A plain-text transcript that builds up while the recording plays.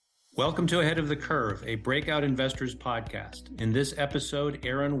Welcome to Ahead of the Curve, a Breakout Investors podcast. In this episode,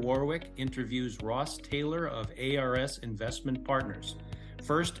 Aaron Warwick interviews Ross Taylor of ARS Investment Partners.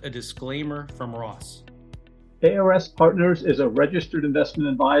 First, a disclaimer from Ross. ARS Partners is a registered investment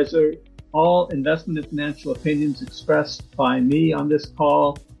advisor. All investment and financial opinions expressed by me on this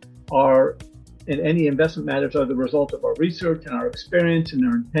call in any investment matters are the result of our research and our experience, and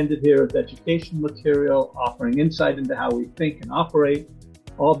are intended here as educational material, offering insight into how we think and operate.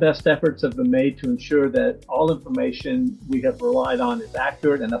 All best efforts have been made to ensure that all information we have relied on is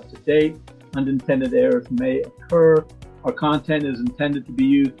accurate and up to date. Unintended errors may occur. Our content is intended to be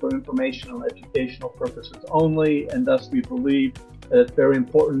used for informational and educational purposes only, and thus we believe that it's very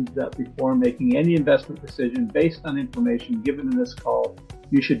important that before making any investment decision based on information given in this call,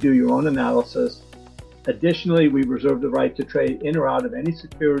 you should do your own analysis. Additionally, we reserve the right to trade in or out of any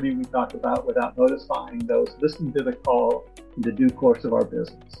security we talk about without notifying those listening to the call in the due course of our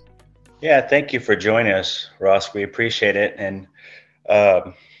business. Yeah, thank you for joining us, Ross. We appreciate it. And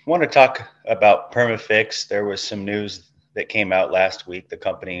want to talk about Perma-Fix. There was some news that came out last week. The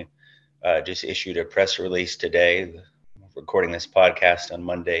company just issued a press release today, recording this podcast on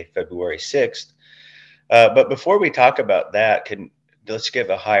Monday, February 6th. But before we talk about that, let's give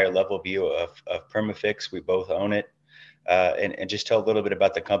a higher level view of Perma-Fix. We both own it, and just tell a little bit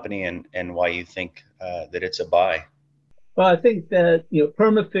about the company and why you think that it's a buy. Well, I think that,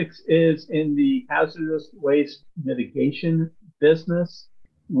 Perma-Fix is in the hazardous waste mitigation business.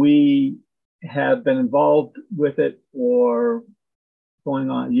 We have been involved with it for going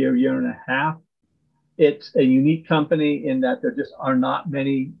on a year and a half. It's a unique company in that there just are not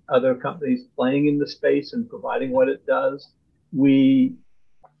many other companies playing in the space and providing what it does. We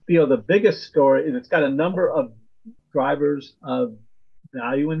feel the biggest story is it's got a number of drivers of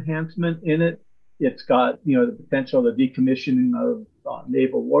value enhancement in it. It's got, the potential of the decommissioning of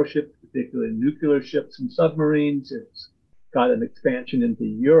naval warships, particularly nuclear ships and submarines. It's got an expansion into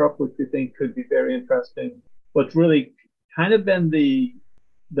Europe, which we think could be very interesting. What's really kind of been the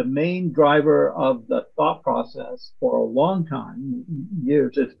main driver of the thought process for a long time,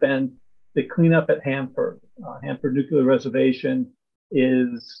 years, it's been the cleanup at Hanford. Hanford Nuclear Reservation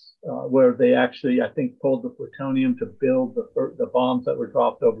is where they actually, I think, pulled the plutonium to build the bombs that were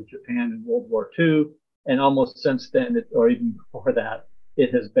dropped over Japan in World War II. And almost since then, or even before that,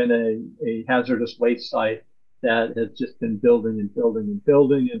 it has been a hazardous waste site that has just been building and building and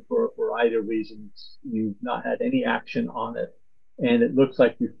building. And for a variety of reasons, you've not had any action on it. And it looks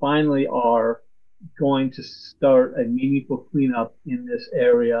like we finally are going to start a meaningful cleanup in this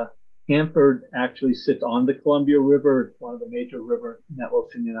area. Hanford actually sits on the Columbia River. It's one of the major river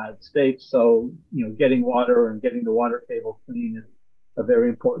networks in the United States. So, getting water and getting the water table clean is a very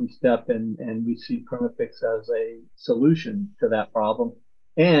important step. And we see Perma-Fix as a solution to that problem.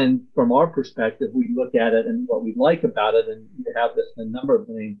 And from our perspective, we look at it, and what we like about it, and we have this in a number of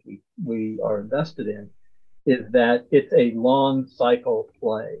names we are invested in, is that it's a long cycle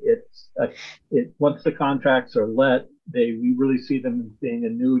play. Once the contracts are let, we really see them as being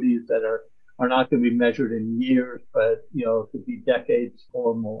annuities that are not going to be measured in years, but it could be decades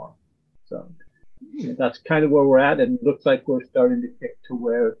or more. So that's kind of where we're at, and it looks like we're starting to kick to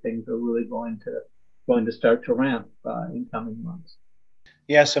where things are really going to start to ramp in coming months.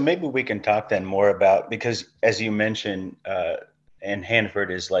 Yeah, so maybe we can talk then more about, because as you mentioned, and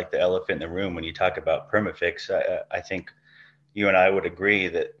Hanford is like the elephant in the room when you talk about Perma-Fix. I think you and I would agree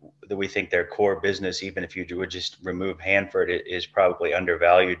that we think their core business, even if you would just remove Hanford, it is probably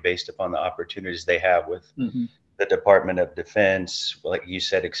undervalued based upon the opportunities they have with the Department of Defense. Like you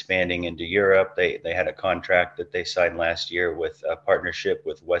said, expanding into Europe. They had a contract that they signed last year with a partnership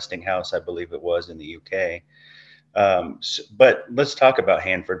with Westinghouse, I believe it was, in the UK. But let's talk about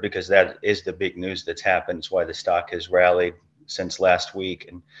Hanford, because that is the big news that's happened. It's why the stock has rallied since last week.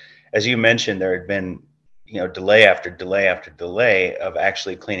 And as you mentioned, there had been, delay after delay after delay of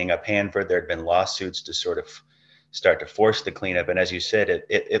actually cleaning up Hanford. There had been lawsuits to sort of start to force the cleanup. And as you said,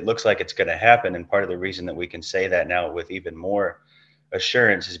 it looks like it's going to happen. And part of the reason that we can say that now with even more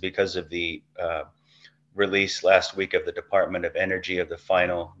assurance is because of the release last week of the Department of Energy of the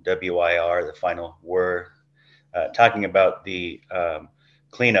final WIR, the final WIR, talking about the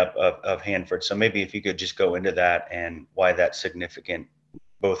cleanup of Hanford. So maybe if you could just go into that and why that's significant,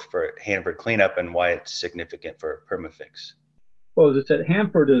 both for Hanford cleanup and why it's significant for Perma-Fix. Well, as I said,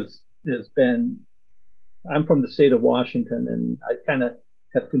 Hanford has been, I'm from the state of Washington, and I kind of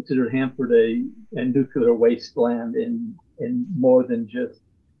have considered Hanford a nuclear wasteland in more than just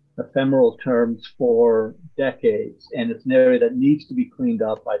ephemeral terms for decades. And it's an area that needs to be cleaned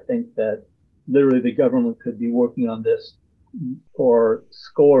up. I think that literally the government could be working on this for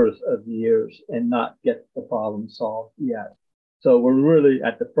scores of years and not get the problem solved yet. So we're really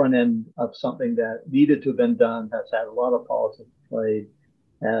at the front end of something that needed to have been done, has had a lot of politics played,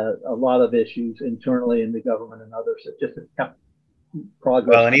 a lot of issues internally in the government and others that just have kept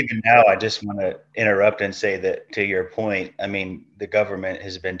progress. Well, and even now, I just want to interrupt and say that to your point, I mean, the government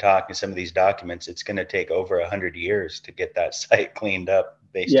has been talking some of these documents. It's going to take over 100 years to get that site cleaned up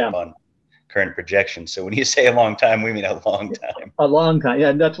based upon current projections. So when you say a long time, we mean a long time. A long time, yeah.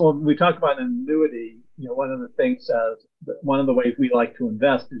 And that's when we talk about an annuity. You know, one of the things, one of the ways we like to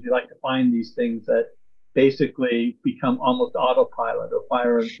invest is you like to find these things that basically become almost autopilot or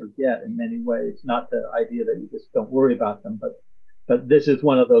fire and forget in many ways. Not the idea that you just don't worry about them, but this is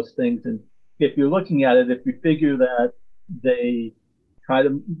one of those things. And if you're looking at it, if you figure that they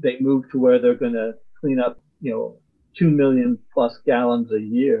move to where they're going to clean up, 2 million plus gallons a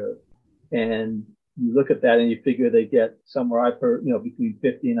year, and you look at that and you figure they get somewhere, I've heard, between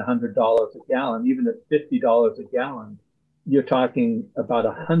 $50 and $100 a gallon. Even at $50 a gallon, you're talking about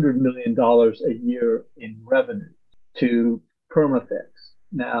 $100 million a year in revenue to Perma-Fix.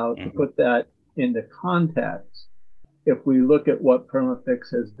 Now, to put that into context, if we look at what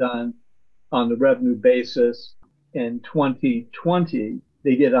Perma-Fix has done on the revenue basis in 2020,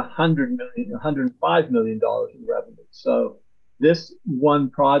 they did $105 million in revenue. So this one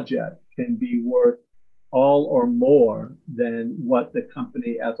project can be worth all or more than what the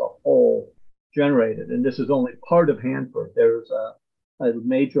company as a whole generated. And this is only part of Hanford. There's a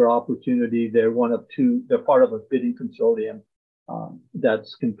major opportunity. They're one of two, they're part of a bidding consortium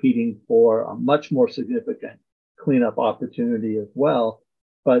that's competing for a much more significant cleanup opportunity as well.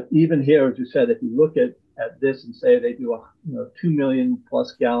 But even here, as you said, if you look at this and say they do 2 million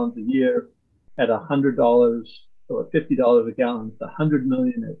plus gallons a year at $100 or $50 a gallon, it's 100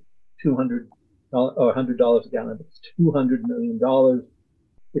 million at $200 or $100 a gallon, it's $200 million.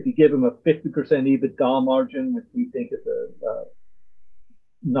 If you give them a 50% EBITDA margin, which we think is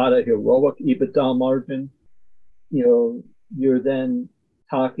not a heroic EBITDA margin, you're then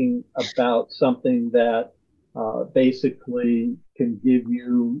talking about something that basically can give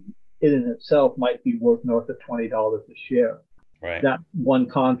you, it in itself might be worth north of $20 a share. Right. That one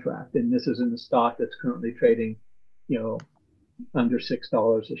contract, and this is in the stock that's currently trading, under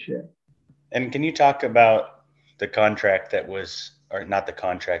 $6 a share. And can you talk about the contract that was, or not the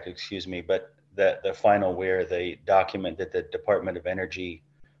contract, excuse me, but the final the document that the Department of Energy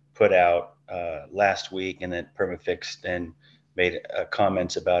put out last week, and then Perma-Fix then made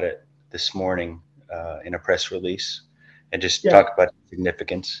comments about it this morning in a press release, and just talk about the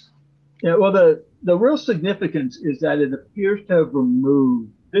significance. Yeah, well, the real significance is that it appears to have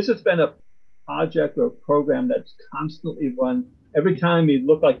removed, this has been a project or program that's constantly run. Every time you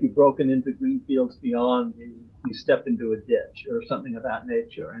look like you've broken into Greenfields Beyond, you step into a ditch or something of that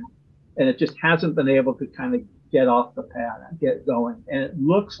nature. And it just hasn't been able to kind of get off the pad and get going. And it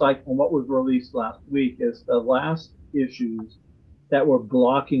looks like from what was released last week is the last issues that were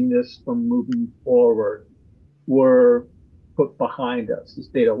blocking this from moving forward were put behind us. The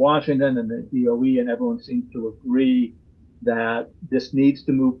state of Washington and the DOE and everyone seems to agree that this needs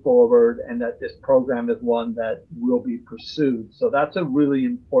to move forward and that this program is one that will be pursued. So that's a really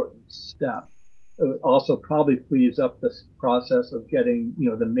important step. It also probably frees up this process of getting,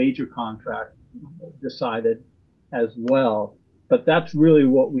 the major contract decided as well. But that's really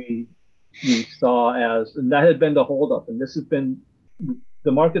what we saw as, and that had been the holdup. And this has been,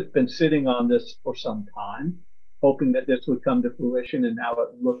 the market's been sitting on this for some time, hoping that this would come to fruition. And now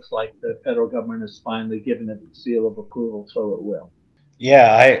it looks like the federal government has finally given it the seal of approval, so it will.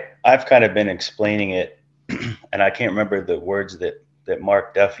 Yeah, I've kind of been explaining it, and I can't remember the words that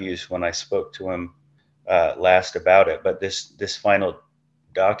Mark Duff used when I spoke to him last about it. But this final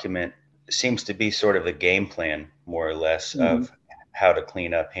document seems to be sort of a game plan, more or less, of how to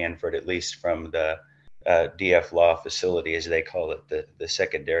clean up Hanford, at least from the DF Law facility, as they call it, the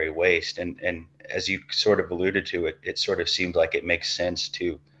secondary waste. And as you sort of alluded to, it sort of seems like it makes sense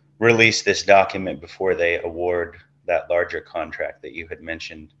to release this document before they award that larger contract that you had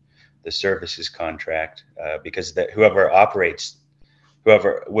mentioned, the services contract, because whichever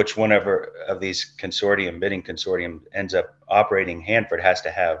of these bidding consortium ends up operating Hanford has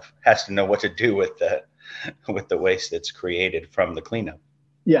to know what to do with the waste that's created from the cleanup.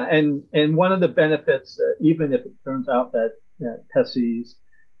 Yeah, and one of the benefits, even if it turns out that PESI's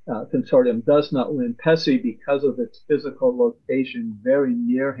consortium does not win, PESI, because of its physical location very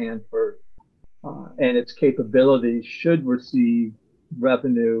near Hanford and its capabilities, should receive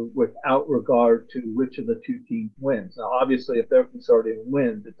revenue without regard to which of the two teams wins. Now, obviously, if their consortium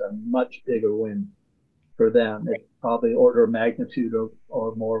wins, it's a much bigger win for them. It's probably order of magnitude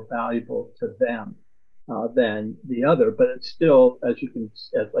or more valuable to them than the other. But it's still, as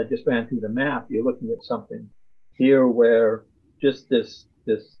I just ran through the math, you're looking at something here where just this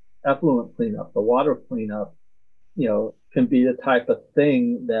effluent cleanup, the water cleanup, can be the type of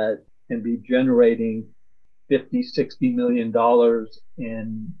thing that can be generating $50-60 million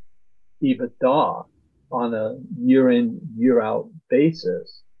in EBITDA on a year in, year out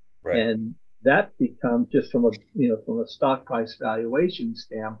basis. Right. And that becomes just from a stock price valuation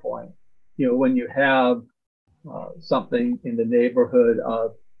standpoint, when you have something in the neighborhood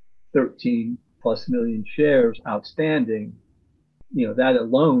of 13 plus million shares outstanding, that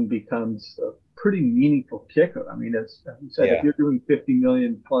alone becomes a pretty meaningful kicker. I mean, as you said, if you're doing 50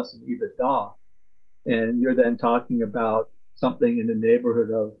 million plus in EBITDA, and you're then talking about something in the neighborhood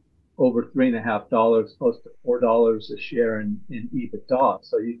of over $3.50, close to $4 a share in EBITDA.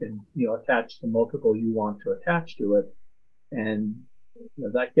 So you can, attach the multiple you want to attach to it. And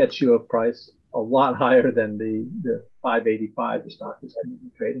that gets you a price a lot higher than the 585 the stock is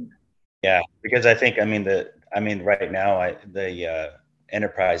trading at. Yeah, because I think, right now, the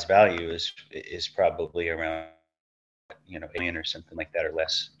enterprise value is probably around, $1 million or something like that, or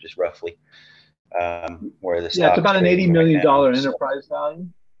less, just roughly. Where the stock it's about an $80 million enterprise value.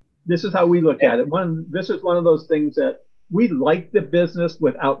 This is how we look at it. This is one of those things that we like the business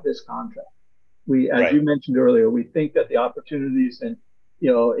without this contract. As you mentioned earlier, we think that the opportunities in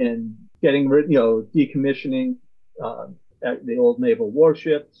getting rid, decommissioning the old naval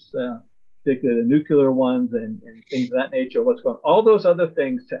warships, particularly the nuclear ones and things of that nature, all those other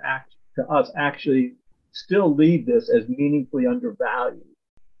things to us actually still leave this as meaningfully undervalued.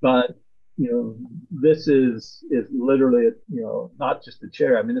 But this is literally, not just the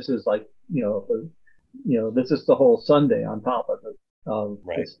chair. I mean, this is like, this is the whole Sunday on top of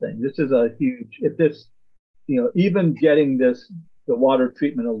this thing. This is a huge, even getting the water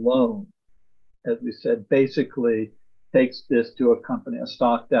treatment alone, as we said, basically takes this to a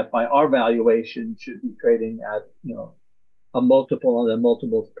stock that by our valuation should be trading at, a multiple, and the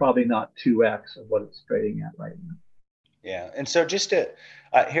multiple is probably not 2x of what it's trading at right now. Yeah. And so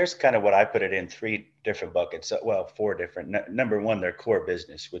here's kind of what I put it in 3 different buckets. Well, 4 different. Number one, their core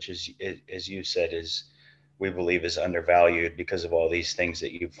business, which is, as you said, we believe is undervalued because of all these things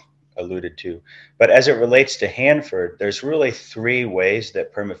that you've alluded to. But as it relates to Hanford, there's really 3 ways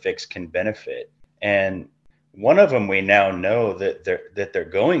that Perma-Fix can benefit. And one of them, we now know that they're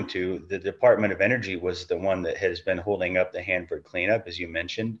going to. The Department of Energy was the one that has been holding up the Hanford cleanup, as you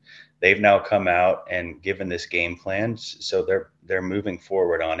mentioned. They've now come out and given this game plan, so they're moving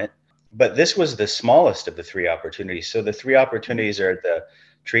forward on it. But this was the smallest of the 3 opportunities. So the 3 opportunities are the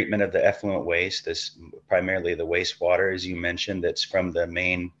treatment of the effluent waste, this primarily the wastewater, as you mentioned, that's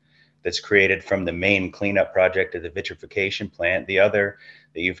created from the main cleanup project of the vitrification plant. The other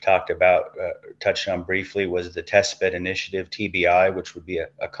that you've talked about, touched on briefly, was the test bed initiative, TBI, which would be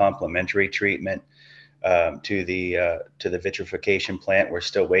a complementary treatment to the vitrification plant. We're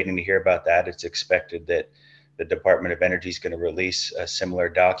still waiting to hear about that. It's expected that the Department of Energy is going to release a similar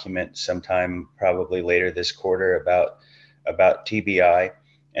document sometime probably later this quarter about TBI.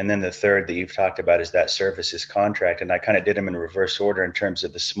 And then the third that you've talked about is that services contract. And I kind of did them in reverse order in terms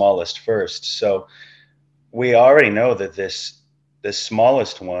of the smallest first. So we already know that the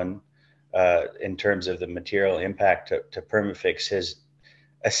smallest one, in terms of the material impact to Perma-Fix, has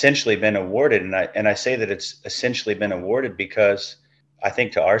essentially been awarded. And I say that it's essentially been awarded because I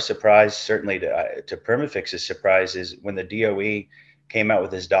think, to our surprise, certainly to Perma-Fix's surprise, is when the DOE came out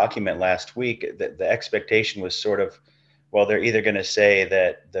with this document last week, the expectation was sort of, well, they're either going to say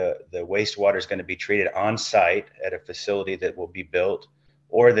that the wastewater is going to be treated on site at a facility that will be built,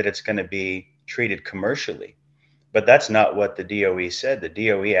 or that it's going to be treated commercially. But that's not what the DOE said. The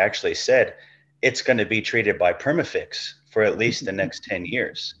DOE actually said it's going to be treated by Perma-Fix for at least the next 10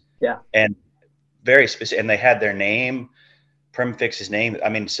 years. Yeah. And very specific. And they had their name, Perma-Fix's name. I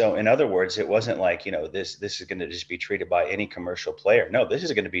mean, so in other words, it wasn't like, this is going to just be treated by any commercial player. No, this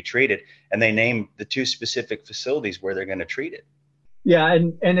is going to be treated. And they named the 2 specific facilities where they're going to treat it. Yeah.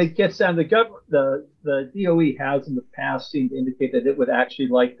 And it gets down to the DOE has in the past seemed to indicate that it would actually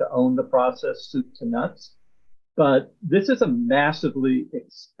like to own the process soup to nuts. But this is a massively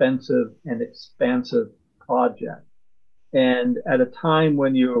expensive and expansive project. And at a time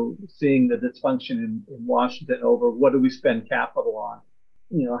when you're seeing the dysfunction in Washington over what do we spend capital on,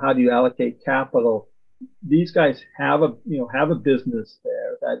 how do you allocate capital? These guys have a business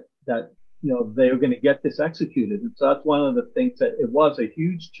there that they're going to get this executed. And so that's one of the things that it was a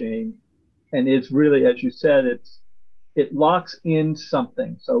huge change, and it's really, as you said, it locks in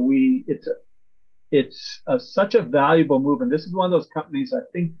something. So it's such a valuable move. And this is one of those companies, I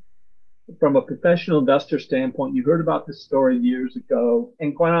think, from a professional investor standpoint, you heard about this story years ago.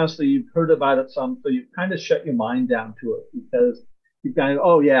 And quite honestly, you've heard about it some, so you've kind of shut your mind down to it because you've kind of,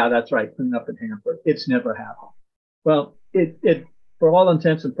 oh, yeah, that's right, clean up at Hanford. It's never happened. Well, it for all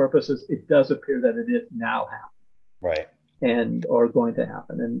intents and purposes, it does appear that it is now happening. Right. And or going to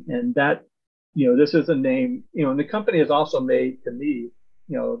happen. And that, this is a name, and the company has also made to me,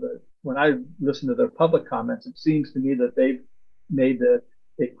 when I listen to their public comments, it seems to me that they've made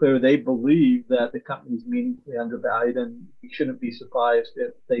it clear they believe that the company is meaningfully undervalued, and we shouldn't be surprised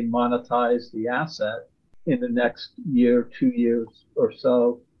if they monetize the asset in the next year, 2 years or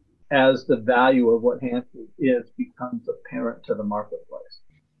so, as the value of what Hanford is becomes apparent to the marketplace.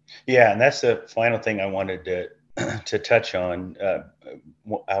 Yeah, and that's the final thing I wanted to touch on.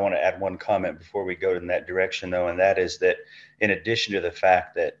 I want to add one comment before we go in that direction, though, and that is that in addition to the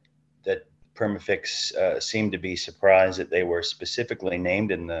fact that Perma-Fix seemed to be surprised that they were specifically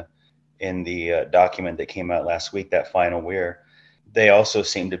named in the document that came out last week, that final WIR, they also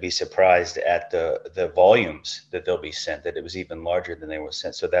seemed to be surprised at the volumes that they'll be sent, that it was even larger than they were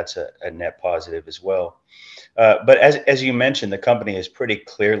sent. So that's a net positive as well. But as you mentioned, the company has pretty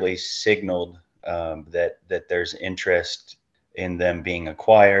clearly signaled that there's interest in them being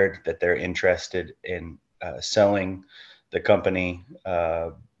acquired, that they're interested in selling the company.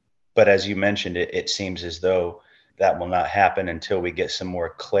 But as you mentioned, it seems as though that will not happen until we get some more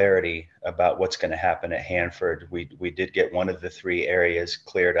clarity about what's going to happen at Hanford. We did get one of the 3 areas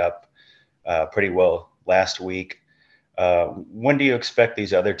cleared up pretty well last week. When do you expect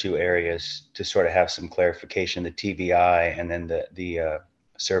these other 2 areas to sort of have some clarification, the TVI and then the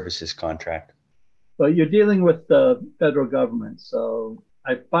services contract? Well, you're dealing with the federal government, so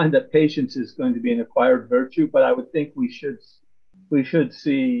I find that patience is going to be an acquired virtue, but I would think we should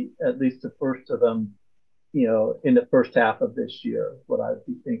see at least the first of them, in the first half of this year, what I'd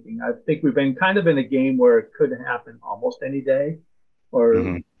be thinking. I think we've been kind of in a game where it could happen almost any day, or,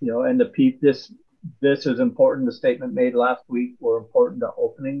 and this is important. The statement made last week were important to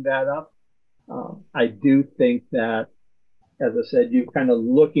opening that up. I do think that, as I said, you're kind of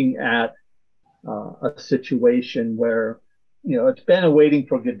looking at a situation where, it's been a waiting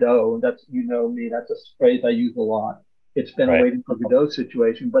for Godot. And that's, me, that's a phrase I use a lot. It's been a waiting for Godot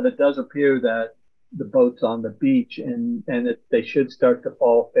situation, but it does appear that the boat's on the beach and they should start to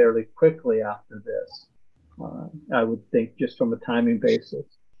fall fairly quickly after this. I would think, just from a timing basis.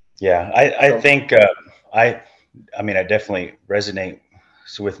 Yeah, I think I definitely resonate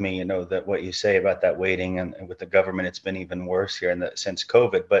with me, that what you say about that waiting, and with the government, it's been even worse here since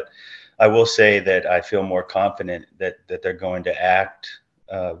COVID. But I will say that I feel more confident that they're going to act.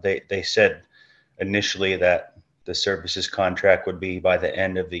 They said initially that the services contract would be by the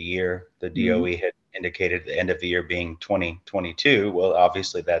end of the year. The DOE had indicated the end of the year being 2022. Well,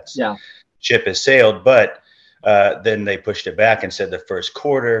 obviously ship has sailed, but then they pushed it back and said the first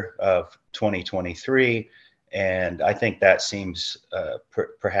quarter of 2023. And I think that seems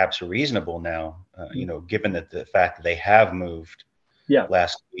perhaps reasonable now, given that the fact that they have moved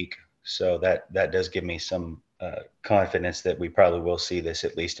last week. So that does give me some confidence that we probably will see this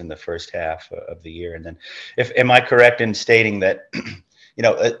at least in the first half of the year. And then am I correct in stating that,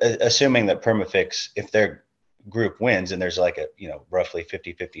 assuming that Perma-Fix, if their group wins, and there's like a, roughly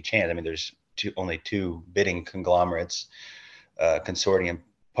 50-50 chance, there's only 2 bidding conglomerates, consortium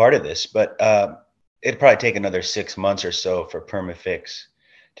part of this, but it'd probably take another 6 months or so for Perma-Fix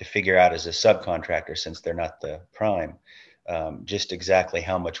to figure out as a subcontractor, since they're not the prime, just exactly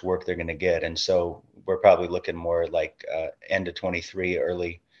how much work they're going to get. And so we're probably looking more like end of 23,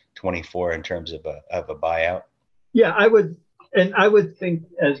 early 24 in terms of a buyout. Yeah, I would think,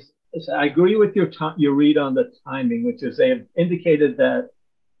 as I agree with your read on the timing, which is they have indicated that,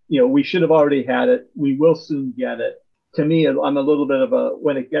 we should have already had it. We will soon get it. To me, I'm a little bit of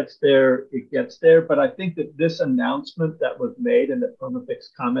when it gets there, it gets there. But I think that this announcement that was made and that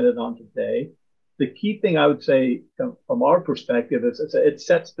Perma-Fix commented on today, the key thing I would say from our perspective is it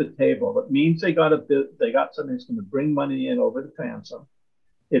sets the table. It means they got something that's going to bring money in over the transom.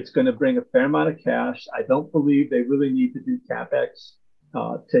 It's going to bring a fair amount of cash. I don't believe they really need to do CapEx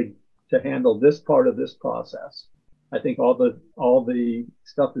to handle this part of this process. I think all the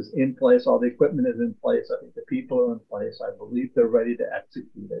stuff is in place, all the equipment is in place. I think the people are in place. I believe they're ready to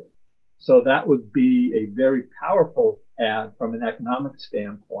execute it. So that would be a very powerful add from an economic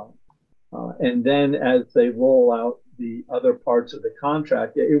standpoint. And then as they roll out the other parts of the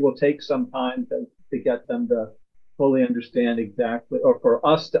contract, it will take some time to get them to fully understand exactly, or for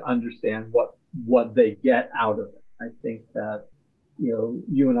us to understand what they get out of it. I think that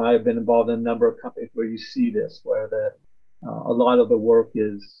you and I have been involved in a number of companies where you see this, where a lot of the work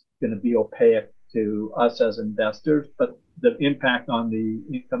is going to be opaque to us as investors, but the impact on the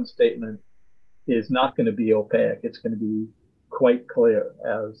income statement is not going to be opaque. It's going to be quite clear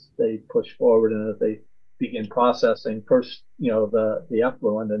as they push forward and as they begin processing first, the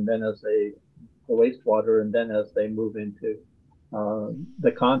effluent, and then as the wastewater, and then as they move into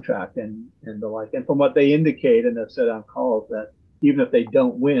the contract and the like. And from what they indicate and have said on calls, that even if they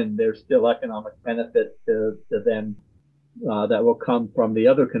don't win, there's still economic benefit to them that will come from the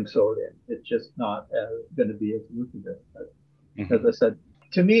other consortium. It's just not going to be as lucrative. As I said,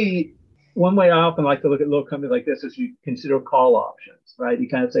 to me, one way I often like to look at little companies like this is you consider call options, right? You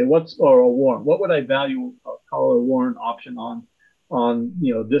kind of say, or a warrant. What would I value a call or warrant option on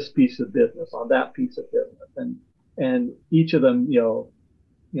this piece of business, on that piece of business, and each of them,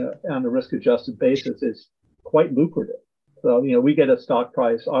 on a risk adjusted basis is quite lucrative. So, we get a stock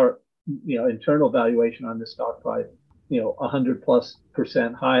price, our, internal valuation on this stock price,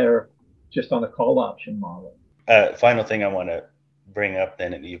 100+% higher just on a call option model. Final thing I want to bring up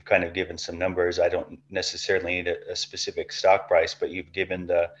then, and you've kind of given some numbers. I don't necessarily need a specific stock price, but you've given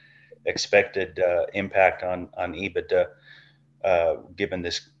the expected impact on EBITDA, given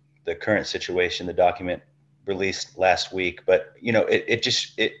the current situation, the document released last week. But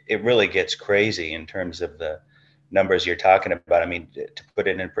it really gets crazy in terms of the numbers you're talking about. I mean, to put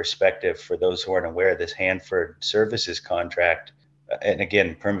it in perspective for those who aren't aware, this Hanford services contract, and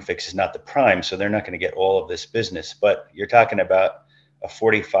again, Perma-Fix is not the prime, so they're not going to get all of this business, but you're talking about a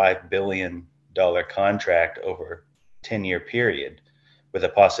 $45 billion contract over a 10-year period, with a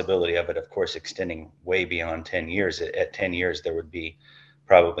possibility of it, of course, extending way beyond 10 years. At 10 years, there would be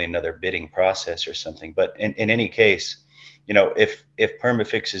probably another bidding process or something. But in any case, if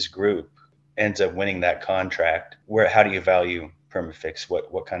Perma-Fix's group ends up winning that contract, how do you value Perma-Fix?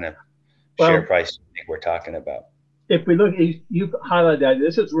 What kind of share price do you think we're talking about? If we look, you've highlighted that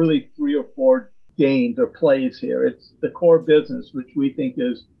this is really 3 or 4 gains or plays here. It's the core business, which we think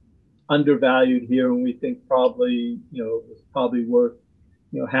is undervalued here, and we think probably, is probably worth,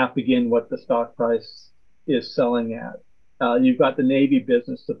 half again what the stock price is selling at. You've got the Navy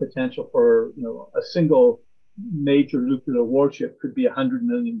business, the potential for, a single major nuclear warship could be $100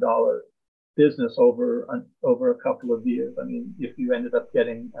 million business over a couple of years. I mean, if you ended up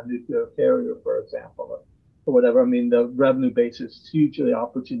getting a nuclear carrier, for example, or whatever, I mean, the revenue base is hugely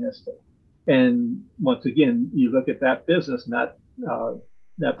opportunistic. And once again, you look at that business, and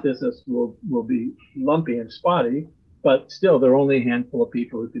that business will be lumpy and spotty, but still, there are only a handful of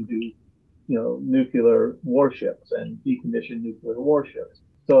people who can do, nuclear warships and decommission nuclear warships.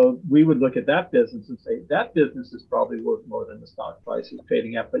 So we would look at that business and say that business is probably worth more than the stock price is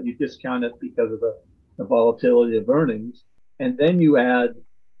trading at, but you discount it because of the volatility of earnings. And then you add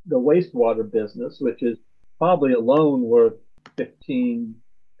the wastewater business, which is probably alone worth $15+,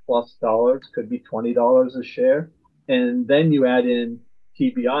 could be $20 a share. And then you add in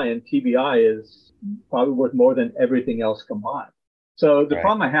TBI, and TBI is probably worth more than everything else combined. So the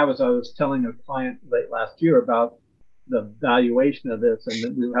problem I have is I was telling a client late last year about the valuation of this,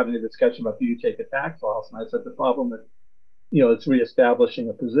 and we were having a discussion about, do you take a tax loss? And I said the problem is, it's reestablishing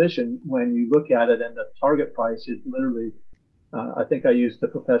a position when you look at it, and the target price is literally, I think I used the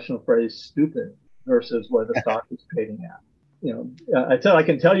professional phrase, stupid versus where the stock is trading at. I said I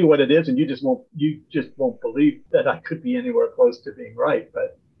can tell you what it is, and you just won't believe that I could be anywhere close to being right.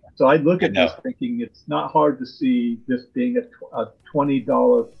 But so I look at this thinking it's not hard to see this being a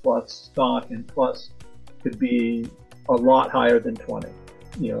 $20 plus stock, and plus could be a lot higher than 20.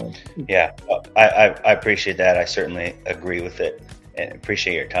 Yeah, I appreciate that. I certainly agree with it, and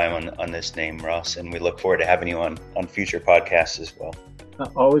appreciate your time on this name, Ross. And we look forward to having you on future podcasts as well.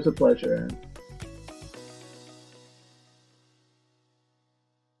 Always a pleasure, Aaron.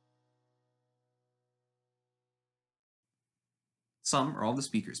 Some or all the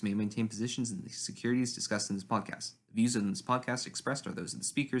speakers may maintain positions in the securities discussed in this podcast. The views in this podcast expressed are those of the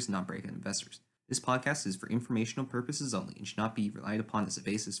speakers, not breakout investors. This podcast is for informational purposes only and should not be relied upon as a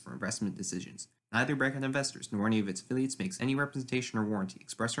basis for investment decisions. Neither breakout investors nor any of its affiliates makes any representation or warranty,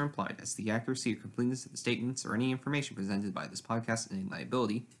 express or implied, as to the accuracy or completeness of the statements or any information presented by this podcast and any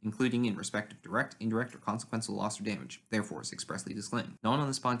liability, including in respect of direct, indirect, or consequential loss or damage, therefore is expressly disclaimed. No one on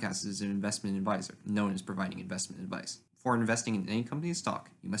this podcast is an investment advisor. No one is providing investment advice. Before investing in any company's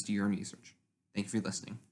stock, you must do your own research. Thank you for listening.